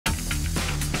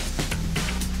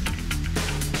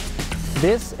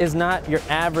This is not your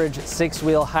average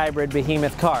six-wheel hybrid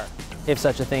behemoth car, if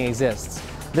such a thing exists.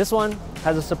 This one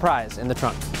has a surprise in the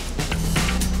trunk.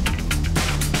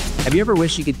 Have you ever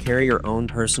wished you could carry your own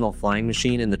personal flying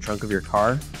machine in the trunk of your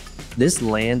car? This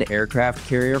land aircraft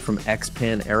carrier from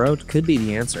Xpeng Aeroht could be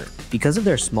the answer. Because of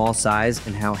their small size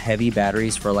and how heavy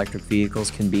batteries for electric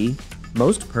vehicles can be,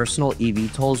 most personal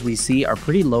eVTOLs we see are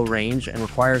pretty low range and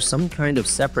require some kind of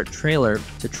separate trailer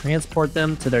to transport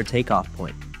them to their takeoff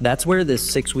point. That's where this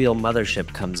six-wheel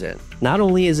mothership comes in. Not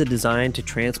only is it designed to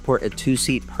transport a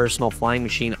two-seat personal flying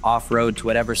machine off-road to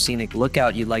whatever scenic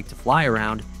lookout you'd like to fly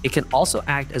around, it can also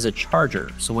act as a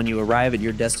charger, so when you arrive at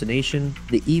your destination,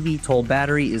 the eVTOL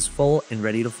battery is full and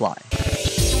ready to fly.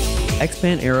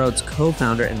 Xpeng Aeroht's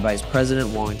co-founder and vice president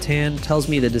Wang Tan tells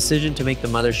me the decision to make the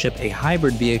mothership a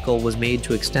hybrid vehicle was made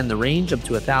to extend the range up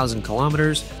to 1,000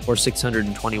 kilometers or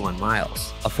 621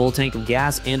 miles. A full tank of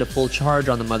gas and a full charge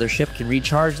on the mothership can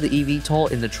recharge the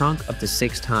eVTOL in the trunk up to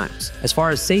 6 times. As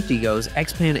far as safety goes,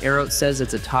 Xpeng Aeroht says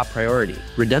it's a top priority.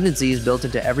 Redundancy is built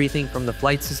into everything from the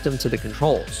flight system to the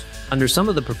controls. Under some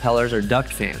of the propellers are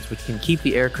duct fans, which can keep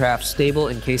the aircraft stable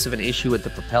in case of an issue with the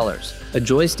propellers. A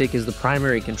joystick is the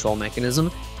primary control mechanism,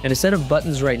 and a set of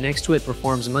buttons right next to it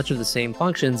performs much of the same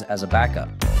functions as a backup.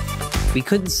 We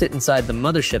couldn't sit inside the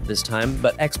mothership this time,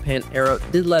 but Xpeng Aeroht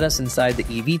did let us inside the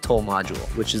eVTOL module,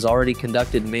 which has already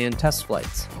conducted manned test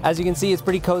flights. As you can see, it's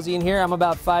pretty cozy in here. I'm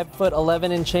about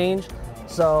 5'11" and change,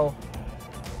 so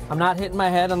I'm not hitting my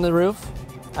head on the roof.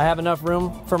 I have enough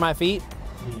room for my feet.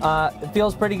 It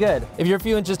feels pretty good. If you're a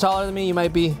few inches taller than me, you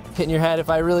might be hitting your head.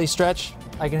 If I really stretch,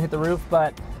 I can hit the roof,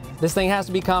 but this thing has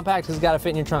to be compact because it's got to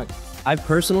fit in your trunk. I've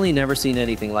personally never seen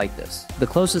anything like this. The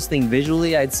closest thing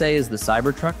visually I'd say is the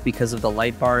Cybertruck because of the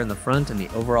light bar in the front and the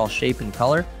overall shape and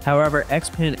color. However,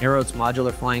 Xpeng Aeroht's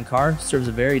modular flying car serves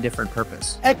a very different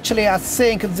purpose. Actually, I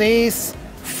think this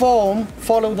form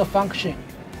follows the function.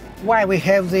 Why we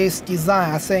have this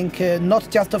design, I think not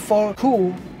just for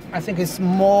cool, I think it's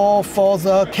more for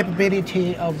the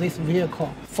capability of this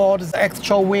vehicle, for the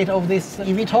actual weight of this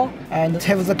eVTOL, and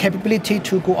have the capability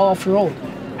to go off-road.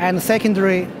 And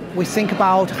secondary, we think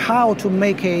about how to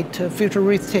make it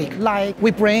futuristic, like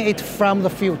we bring it from the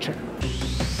future.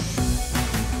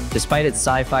 Despite its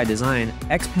sci-fi design,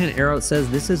 Xpeng Aeroht says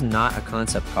this is not a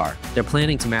concept car. They're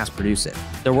planning to mass produce it.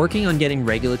 They're working on getting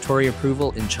regulatory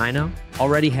approval in China,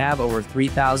 already have over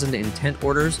 3,000 intent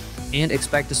orders, and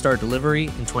expect to start delivery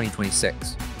in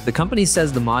 2026. The company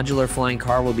says the modular flying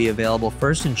car will be available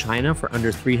first in China for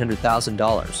under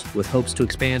 $300,000, with hopes to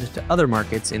expand to other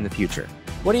markets in the future.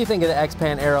 What do you think of the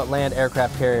Xpeng Aeroht land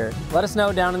aircraft carrier? Let us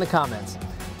know down in the comments.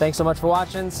 Thanks so much for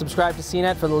watching. Subscribe to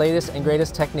CNET for the latest and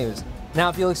greatest tech news. Now,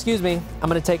 if you'll excuse me, I'm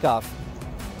going to take off.